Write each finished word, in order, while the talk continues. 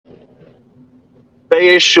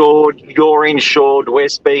Be assured you're insured. We're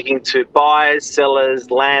speaking to buyers, sellers,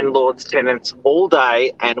 landlords, tenants all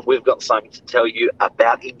day, and we've got something to tell you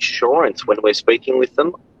about insurance when we're speaking with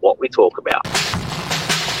them, what we talk about.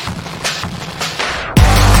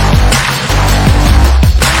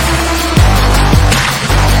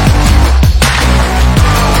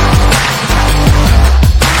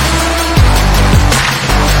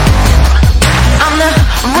 I'm the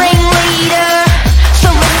ringleader, so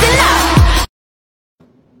listen up.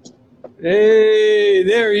 Hey,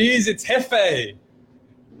 there he is. It's Hefe.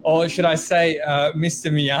 Or should I say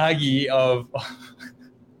Mr. Miyagi of...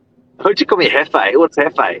 Who'd you call me Hefe? What's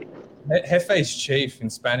Hefe? Hefe's chief in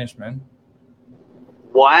Spanish, man.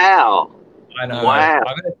 Wow. I know. Wow.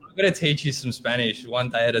 I'm gonna teach you some Spanish one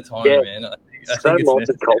day at a time, Yeah. man. I So think it's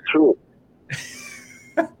multicultural.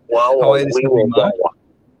 Well, How is we it, will Mark? go.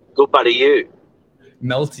 Good buddy, you.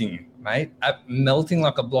 Melting, mate. Melting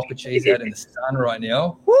like a block of cheese out in the sun right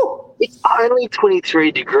now. Woo! It's only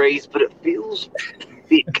 23 degrees, but it feels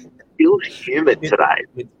thick. It feels humid today.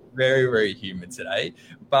 It's very, very humid today.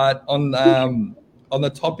 But on the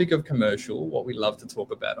topic of commercial, what we love to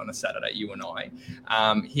talk about on a Saturday, you and I,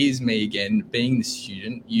 here's me again, being the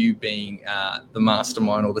student, you being the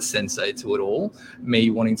mastermind or the sensei to it all, me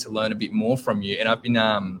wanting to learn a bit more from you. And I've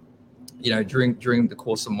been, during the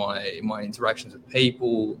course of my interactions with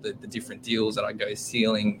people, the different deals that I go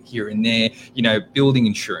sealing here and there, building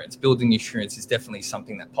insurance is definitely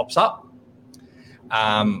something that pops up.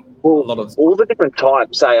 Well, a lot of all the different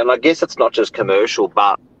types, and I guess it's not just commercial,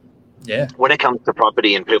 but yeah. when it comes to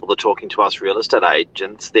property and people are talking to us real estate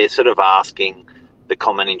agents, they're sort of asking the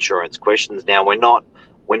common insurance questions. Now, we're not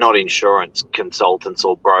insurance consultants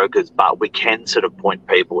or brokers, but we can sort of point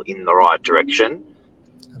people in the right direction.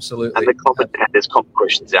 Absolutely. And there's common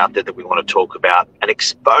questions out there that we want to talk about and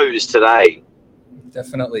expose today.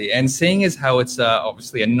 Definitely. And seeing as how it's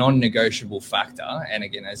obviously a non-negotiable factor, and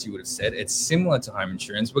again, as you would have said, it's similar to home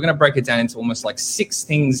insurance, we're going to break it down into almost like 6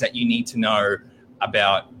 things that you need to know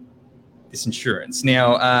about this insurance.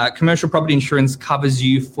 Now, commercial property insurance covers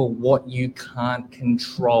you for what you can't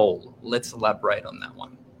control. Let's elaborate on that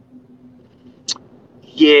one.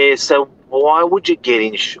 Yeah, so why would you get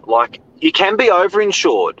insured? Like, you can be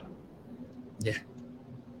overinsured. Yeah,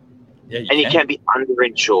 you can be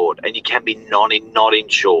underinsured, and you can be not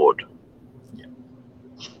insured.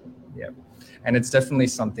 Yeah. And it's definitely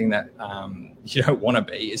something that you don't want to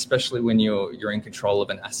be, especially when you're in control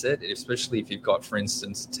of an asset, especially if you've got, for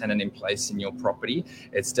instance, a tenant in place in your property.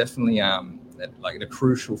 It's definitely like a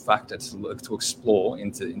crucial factor to explore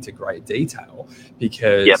into great detail,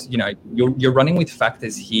 because you're running with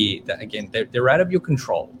factors here that, again, they're out of your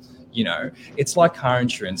control. It's like car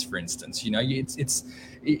insurance, for instance. The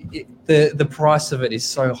price of it is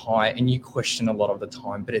so high, and you question a lot of the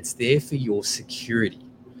time, but it's there for your security.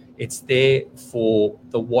 It's there for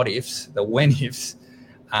the what ifs, the when ifs,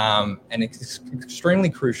 and it's extremely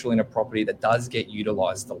crucial in a property that does get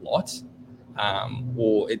utilized a lot,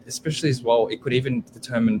 especially as well, it could even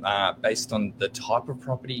determine based on the type of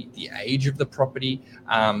property, the age of the property.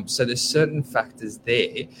 So there's certain factors there.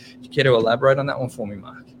 Do you care to elaborate on that one for me,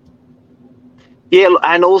 Mark? Yeah,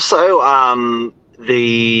 and also I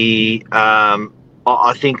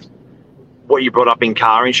think what you brought up in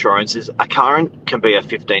car insurance is a car can be a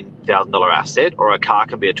 $15,000 asset, or a car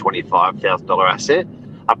can be a $25,000 asset.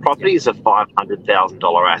 A property is a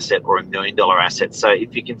 $500,000 asset or $1 million asset. So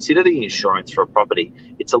if you consider the insurance for a property,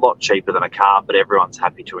 it's a lot cheaper than a car, but everyone's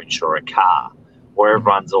happy to insure a car, or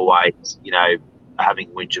everyone's always, having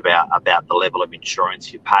whinge about the level of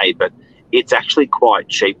insurance you pay. But it's actually quite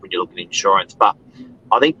cheap when you look at insurance. But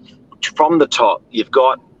I think from the top, you've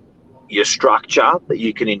got your structure that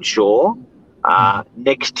you can insure.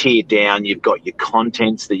 Next tier down, you've got your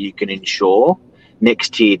contents that you can insure.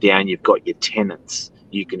 Next tier down, you've got your tenants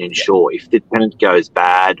you can insure. If the tenant goes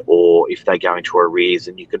bad, or if they go into arrears,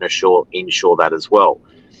 and you can insure that as well.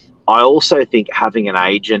 I also think having an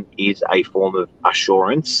agent is a form of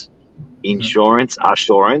assurance,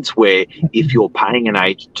 where if you're paying an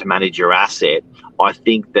agent to manage your asset, I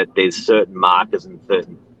think that there's certain markers and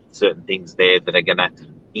certain things there that are going to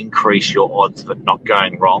increase your odds of it not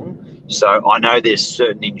going wrong. So I know there's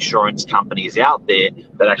certain insurance companies out there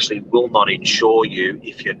that actually will not insure you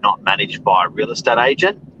if you're not managed by a real estate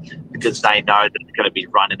agent, because they know that it's going to be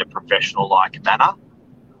run in a professional-like manner.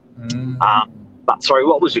 But sorry,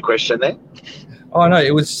 what was your question there? Oh no,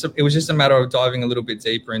 it was just a matter of diving a little bit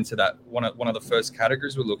deeper into that one of the first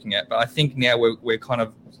categories we're looking at. But I think now we're kind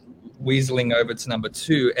of weaseling over to number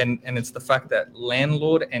 2, and it's the fact that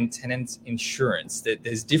landlord and tenant insurance,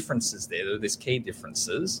 there's differences there. There's key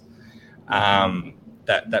differences.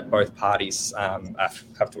 that both parties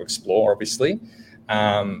have to explore, obviously.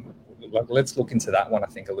 Let's look into that one, I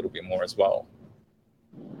think, a little bit more as well.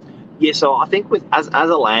 Yeah, so I think as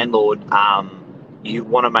a landlord, you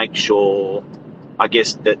want to make sure, I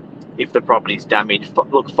guess, that if the property's damaged,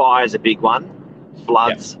 look, fire is a big one,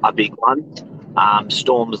 floods a big one,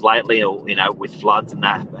 storms lately, with floods and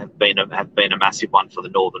that have been a massive one for the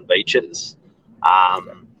Northern Beaches,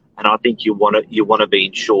 and I think you want to be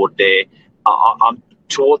insured there. I'm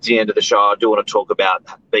towards the end of the show, I do want to talk about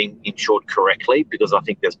being insured correctly, because I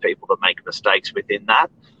think there's people that make mistakes within that.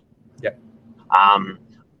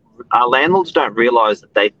 Our landlords don't realise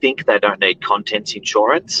that they think they don't need contents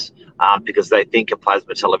insurance, because they think a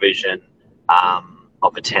plasma television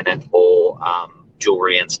of a tenant or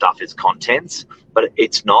jewellery and stuff is contents, but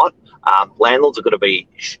it's not. Landlords are going to be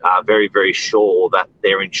very, very sure that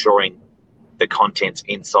they're insuring the contents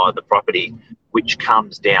inside the property, which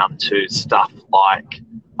comes down to stuff like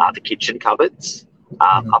the kitchen cupboards,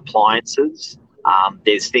 appliances.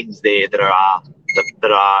 There's things there that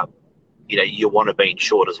are you want to be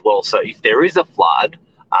insured as well. So if there is a flood,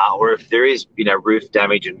 or if there is roof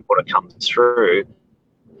damage and water comes through,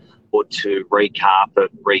 or to recarpet,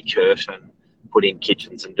 recurtain, put in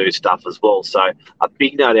kitchens and do stuff as well. So a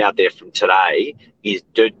big note out there from today is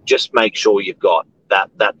to just make sure you've got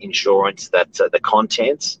that insurance, that the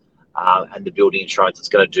contents and the building insurance is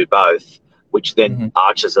going to do both, which then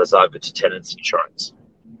arches us over to tenants insurance.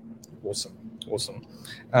 Awesome.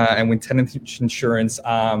 And with tenant insurance,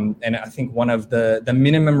 and I think one of the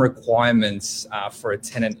minimum requirements for a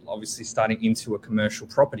tenant, obviously starting into a commercial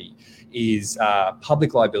property, is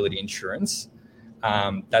public liability insurance.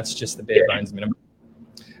 That's just the bare bones minimum.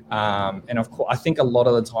 And of course, I think a lot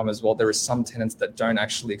of the time as well, there are some tenants that don't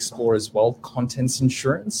actually explore as well contents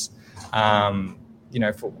insurance.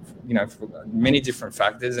 For many different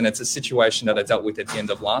factors, and it's a situation that I dealt with at the end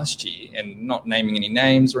of last year, and not naming any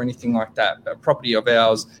names or anything like that. But a property of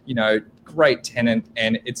ours, great tenant,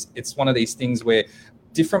 and it's one of these things where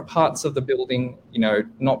different parts of the building,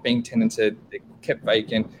 not being tenanted, they're kept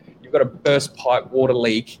vacant. You've got a burst pipe water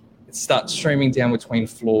leak. It starts streaming down between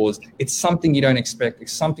floors. It's something you don't expect.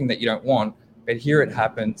 It's something that you don't want, but here it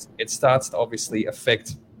happens. It starts to obviously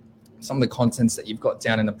affect some of the contents that you've got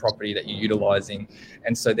down in the property that you're utilizing.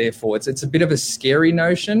 And so therefore it's a bit of a scary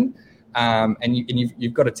notion. And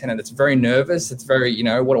you've got a tenant that's very nervous. It's very,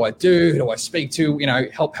 what do I do? Who do I speak to?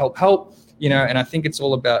 Help. And I think it's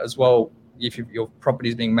all about as well, if your property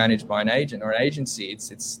is being managed by an agent or an agency,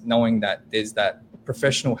 it's knowing that there's that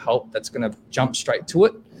professional help that's going to jump straight to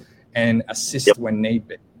it and assist when need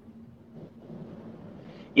be.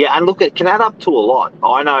 Yeah, and look, it can add up to a lot.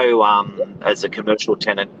 I know as a commercial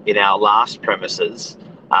tenant in our last premises,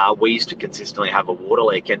 we used to consistently have a water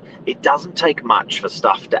leak, and it doesn't take much for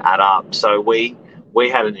stuff to add up. So we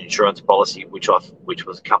had an insurance policy which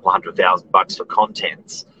was a couple of $100,000 for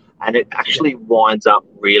contents, and it actually winds up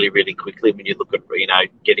really, really quickly when you look at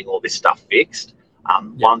getting all this stuff fixed.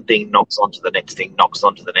 One thing knocks onto the next thing, knocks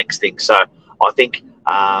onto the next thing. So I think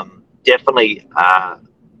definitely.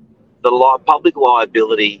 The public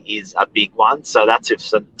liability is a big one. So that's if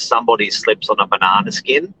somebody slips on a banana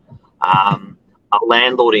skin. A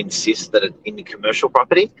landlord insists that in the commercial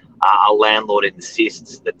property, a landlord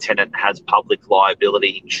insists the tenant has public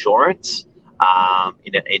liability insurance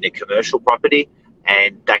in a commercial property,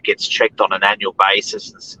 and that gets checked on an annual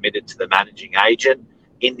basis and submitted to the managing agent.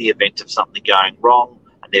 In the event of something going wrong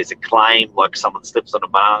and there's a claim, like someone slips on a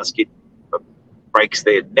banana skin, breaks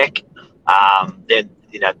their neck, then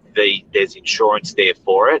there's insurance there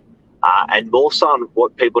for it. And also on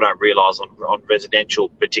what people don't realise on residential,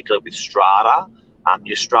 particularly with strata,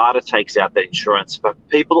 your strata takes out that insurance. But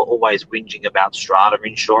people are always whinging about strata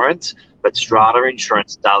insurance, but strata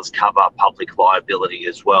insurance does cover public liability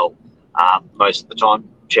as well. Most of the time,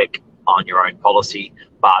 check on your own policy,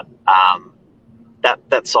 but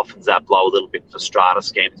that softens that blow a little bit for strata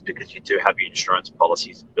schemes, because you do have your insurance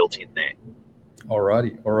policies built in there.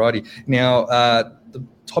 Alrighty. Now, the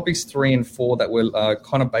topics 3 and 4 that we're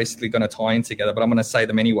kind of basically going to tie in together, but I'm going to say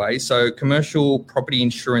them anyway. So commercial property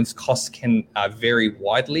insurance costs can vary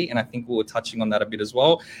widely, and I think we were touching on that a bit as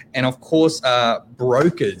well. And of course,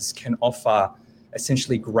 brokers can offer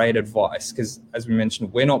essentially great advice, because as we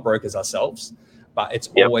mentioned, we're not brokers ourselves, but it's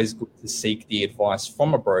always good to seek the advice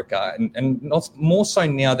from a broker, and not more so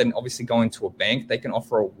now than obviously going to a bank. They can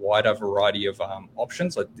offer a wider variety of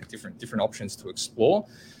options, like different options to explore.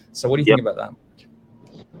 So what do you think about that?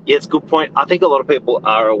 Yeah, it's a good point. I think a lot of people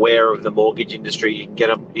are aware of the mortgage industry. You can get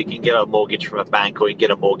a mortgage from a bank, or you can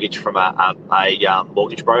get a mortgage from a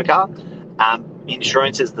mortgage broker.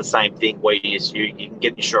 Insurance is the same thing, where you can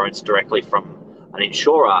get insurance directly from an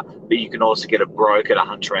insurer, but you can also get a broker to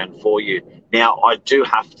hunt around for you. Now, I do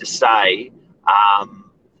have to say,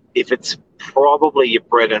 if it's probably your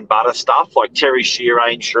bread and butter stuff, like Terry Shearer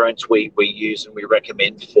insurance, we use and we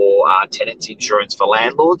recommend for tenancy insurance for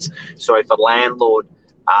landlords. So if a landlord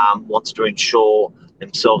wants to insure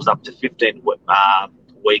themselves up to 15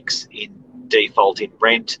 weeks in default in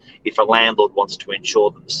rent, if a landlord wants to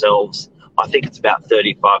insure themselves, I think it's about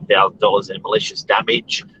 $35,000 in malicious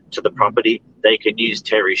damage to the property, they can use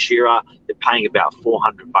Terry Shearer. They're paying about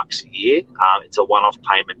 $400 a year. It's a one-off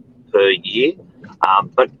payment per year.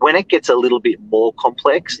 But when it gets a little bit more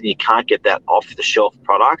complex and you can't get that off-the-shelf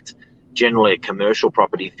product, generally a commercial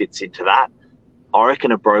property fits into that. I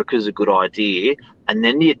reckon a broker is a good idea. And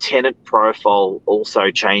then your tenant profile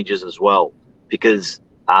also changes as well, because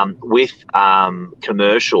with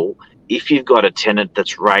commercial, if you've got a tenant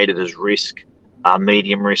that's rated as risk,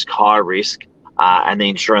 medium risk, high risk, and the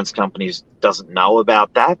insurance companies doesn't know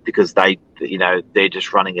about that because they're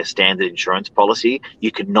just running a standard insurance policy,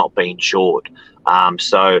 you could not be insured.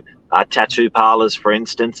 So tattoo parlors, for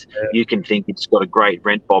instance, you can think it's got a great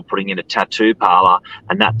rent by putting in a tattoo parlor,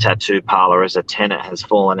 and that tattoo parlor as a tenant has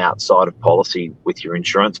fallen outside of policy with your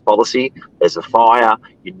insurance policy. There's a fire,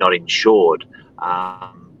 you're not insured.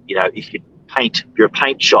 If you're a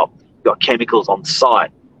paint shop, you've got chemicals on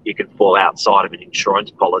site, you can fall outside of an insurance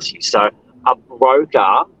policy. So a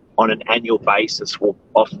broker on an annual basis will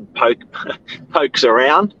often pokes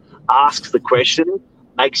around, asks the question,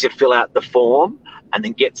 makes you fill out the form, and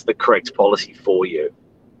then gets the correct policy for you.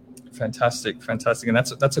 Fantastic. And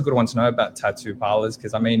that's a good one to know about tattoo parlors,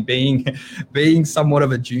 because I mean, being somewhat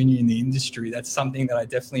of a junior in the industry, that's something that I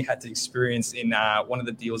definitely had to experience in one of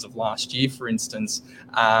the deals of last year, for instance,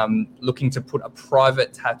 looking to put a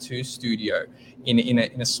private tattoo studio in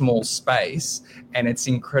a small space, and it's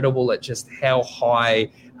incredible at just how high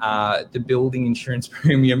the building insurance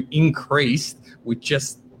premium increased with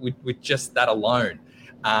just that alone.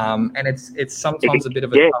 And it's sometimes a bit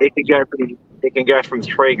of a it can go from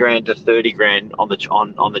 $3,000 to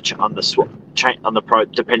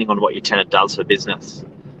 $30,000 depending on what your tenant does for business.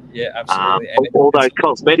 Yeah, absolutely. All those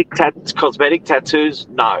cosmetic tattoos,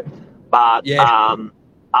 no, but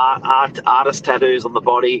artist tattoos on the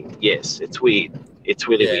body, yes, it's weird. It's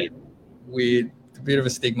really weird. A bit of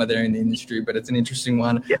a stigma there in the industry, but it's an interesting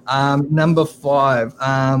one. Yeah. Number 5.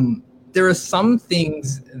 There are some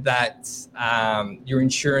things that your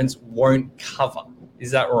insurance won't cover.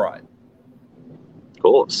 Is that right? Of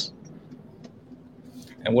course.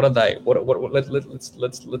 And what are they? Let's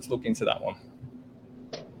look into that one.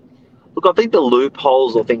 Look, I think the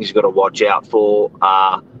loopholes or things you've got to watch out for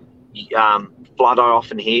are flood. I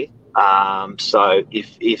often hear. So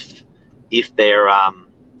if they're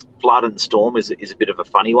flood and storm is a bit of a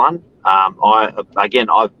funny one.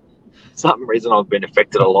 For some reason I've been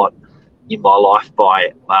affected a lot in my life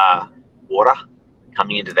by water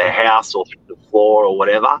coming into their house or through the floor or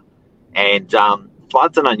whatever. And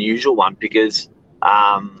flood's an unusual one because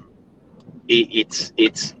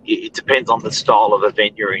it depends on the style of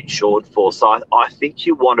event you're insured for. So I think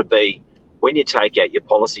you want to be, when you take out your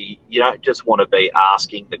policy, you don't just want to be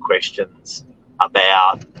asking the questions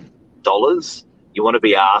about dollars. You want to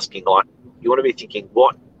be asking, you want to be thinking,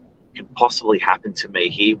 what can possibly happen to me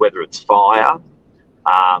here, whether it's fire,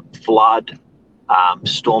 flood,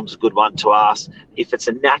 storm's a good one to ask. If it's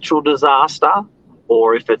a natural disaster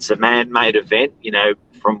or if it's a man-made event,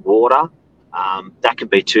 from water, that can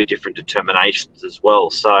be two different determinations as well.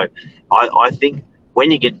 So I think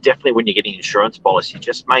when you're getting insurance policy,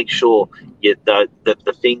 just make sure the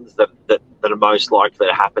things that are most likely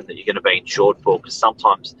to happen that you're going to be insured for, because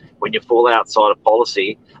sometimes when you fall outside of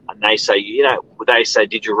policy and they say,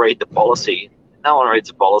 did you read the policy? No one reads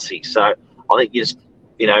the policy. So I think you just,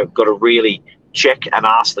 got to really check and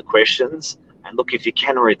ask the questions. And look, if you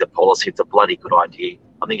can read the policy, it's a bloody good idea.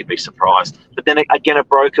 I think you'd be surprised. But then again, a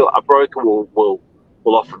broker will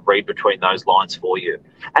often read between those lines for you.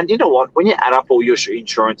 And you know what? When you add up all your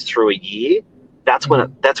insurance through a year, that's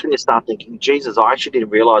when you start thinking, Jesus, I actually didn't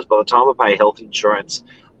realise by the time I pay health insurance,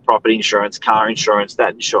 property insurance, car insurance,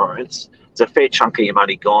 that insurance, it's a fair chunk of your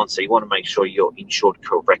money gone. So you want to make sure you're insured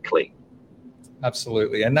correctly.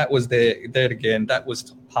 Absolutely. And that was that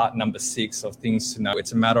was part number 6 of things to know.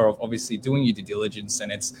 It's a matter of obviously doing your due diligence,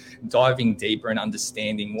 and it's diving deeper and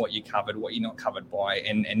understanding what you're covered, what you're not covered by,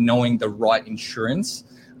 and knowing the right insurance.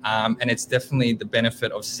 And it's definitely the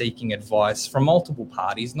benefit of seeking advice from multiple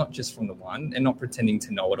parties, not just from the one, and not pretending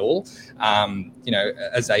to know it all.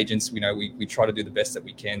 As agents, we try to do the best that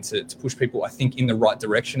we can to push people, I think, in the right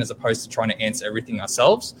direction, as opposed to trying to answer everything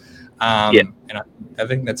ourselves. And I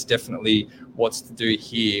think that's definitely what's to do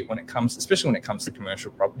here when it comes, especially when it comes to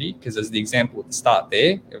commercial property, because as the example at the start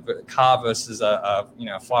there, a car versus a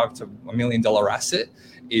 $5 to $1 million asset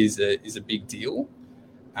is a big deal.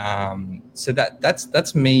 So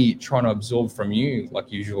that's me trying to absorb from you,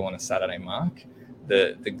 like usual on a Saturday, Mark.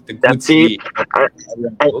 The That's it.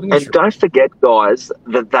 And don't forget, guys,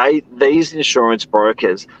 that these insurance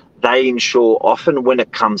brokers, they insure, often when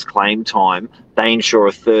it comes claim time, they insure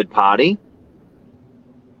a third party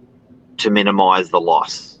to minimise the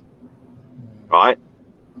loss, right?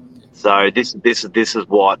 So this is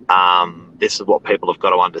what people have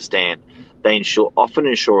got to understand. They often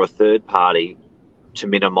insure a third party to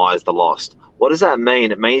minimise the loss. What does that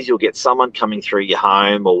mean? It means you'll get someone coming through your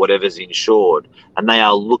home or whatever's insured, and they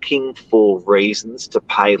are looking for reasons to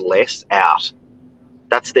pay less out.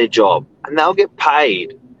 That's their job, and they'll get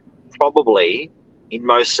paid. Probably, in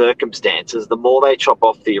most circumstances, the more they chop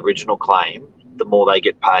off the original claim, the more they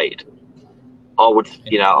get paid.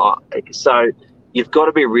 So you've got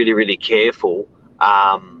to be really, really careful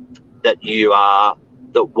that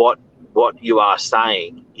what you are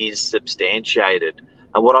saying is substantiated.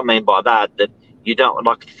 And what I mean by that you don't,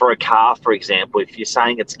 like for a car, for example, if you're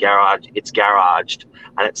saying it's garaged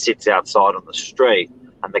and it sits outside on the street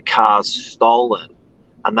and the car's stolen,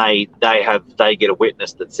 and they get a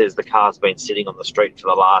witness that says the car's been sitting on the street for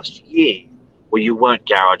the last year, well, you weren't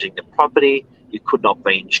garaging the property, you could not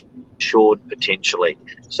be insured potentially.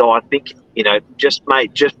 So I think, just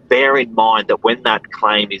bear in mind that when that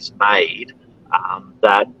claim is made,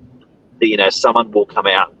 that someone will come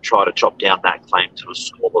out and try to chop down that claim to as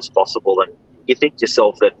small as possible. And you think to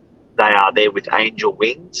yourself that they are there with angel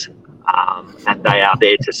wings, and they are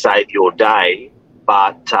there to save your day,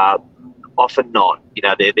 but often not.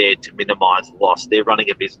 They're there to minimise the loss. They're running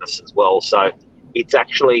a business as well. So it's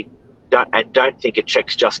actually, don't think a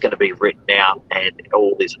check's just going to be written out and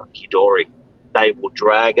all this hunky-dory. They will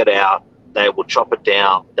drag it out. They will chop it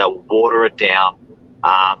down. They will water it down,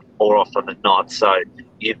 more often than not. So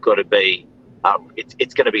you've got to be,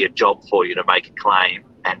 it's going to be a job for you to make a claim,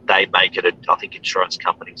 and they make it, I think insurance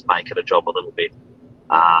companies make it a job a little bit.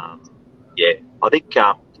 I think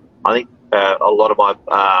a lot of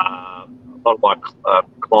my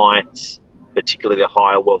clients, particularly the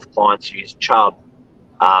higher wealth clients, use Chubb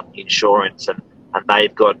insurance, and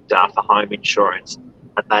they've got for home insurance,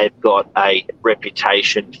 and they've got a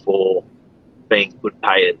reputation for being good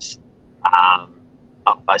payers.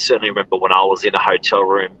 I certainly remember when I was in a hotel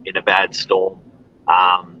room in a bad storm,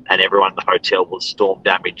 and everyone in the hotel was storm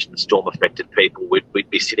damaged and storm affected people. We'd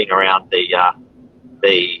be sitting around the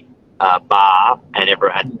bar, and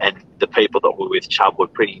the people that were with Chubb were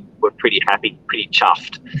pretty happy, pretty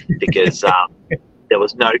chuffed, because it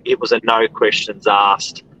was a no questions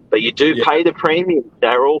asked. But you do pay the premium.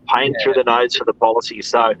 They're all paying through the nose for the policy.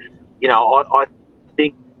 So, I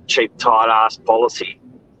think cheap, tight ass policy.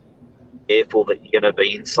 Careful that you're going to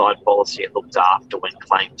be inside policy and looked after when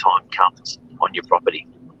claim time comes on your property.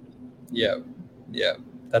 Yeah,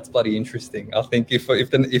 that's bloody interesting. I think if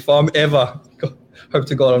I'm ever, hope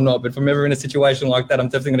to God I'm not, but if I'm ever in a situation like that, I'm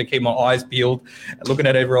definitely going to keep my eyes peeled, looking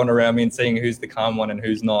at everyone around me and seeing who's the calm one and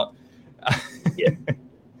who's not. Yeah.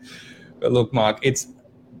 But look, Mark, it's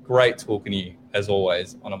great talking to you as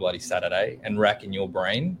always on a bloody Saturday and racking your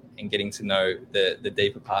brain and getting to know the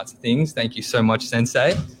deeper parts of things. Thank you so much,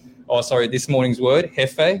 Sensei. Oh, sorry, this morning's word,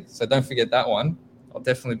 Hefe. So don't forget that one. I'll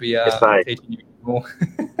definitely be teaching you more.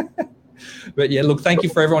 But yeah, look, thank you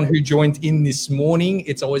for everyone who joined in this morning.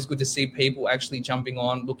 It's always good to see people actually jumping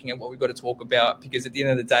on, looking at what we've got to talk about, because at the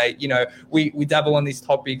end of the day, we dabble on these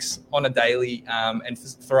topics on a daily, and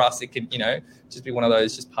for us, it could, just be one of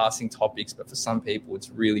those just passing topics. But for some people, it's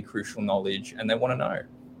really crucial knowledge and they want to know.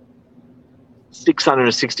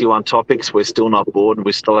 661 topics. We're still not bored, and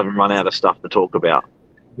we still haven't run out of stuff to talk about.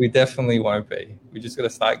 We definitely won't be. We just got to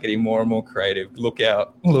start getting more and more creative. Look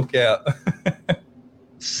out.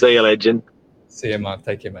 See you, legend. See you, Mark.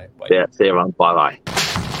 Take care, mate. Bye. Yeah, see you, man. Bye-bye.